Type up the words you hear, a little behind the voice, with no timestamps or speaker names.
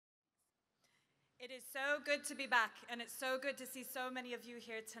It is so good to be back, and it's so good to see so many of you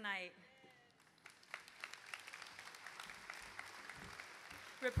here tonight.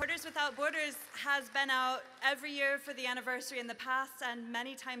 Reporters Without Borders has been out every year for the anniversary in the past and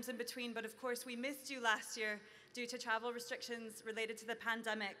many times in between, but of course we missed you last year due to travel restrictions related to the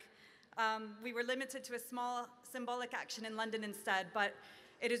pandemic. We were limited to a small symbolic action in London instead, but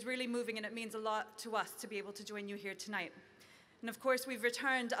it is really moving and it means a lot to us to be able to join you here tonight. And of course, we've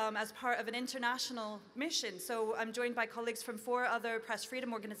returned as part of an international mission, so I'm joined by colleagues from 4 other press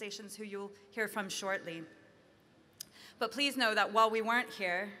freedom organizations who you'll hear from shortly. But please know that while we weren't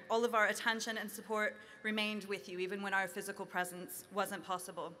here, all of our attention and support remained with you, even when our physical presence wasn't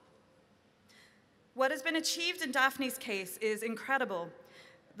possible. What has been achieved in Daphne's case is incredible.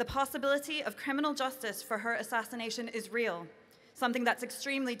 The possibility of criminal justice for her assassination is real, something that's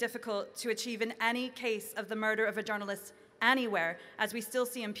extremely difficult to achieve in any case of the murder of a journalist anywhere, as we still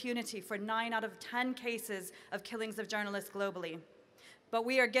see impunity for 9 out of 10 cases of killings of journalists globally. But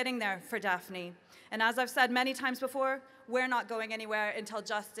we are getting there for Daphne. And as I've said many times before, we're not going anywhere until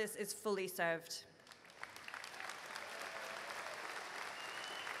justice is fully served.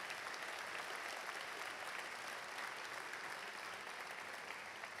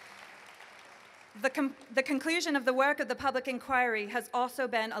 The conclusion of the work of the public inquiry has also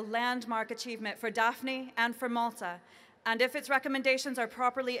been a landmark achievement for Daphne and for Malta. And if its recommendations are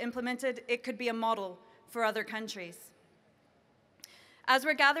properly implemented, it could be a model for other countries. As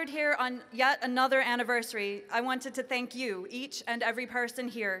we're gathered here on yet another anniversary, I wanted to thank you, each and every person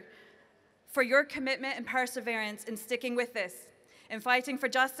here, for your commitment and perseverance in sticking with this, in fighting for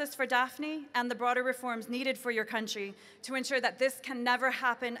justice for Daphne and the broader reforms needed for your country to ensure that this can never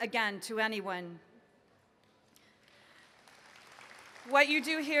happen again to anyone. What you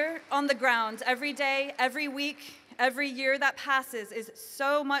do here on the ground every day, every week, every year that passes is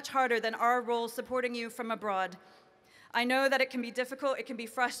so much harder than our role supporting you from abroad. I know that it can be difficult, it can be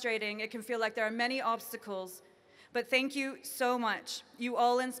frustrating, it can feel like there are many obstacles, but thank you so much. You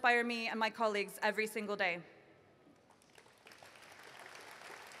all inspire me and my colleagues every single day.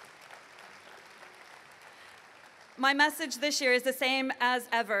 My message this year is the same as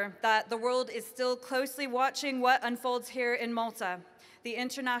ever, that the world is still closely watching what unfolds here in Malta. The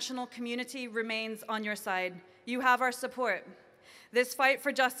international community remains on your side. You have our support. This fight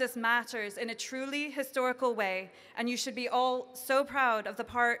for justice matters in a truly historical way, and you should be all so proud of the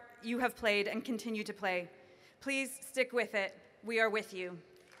part you have played and continue to play. Please stick with it. We are with you.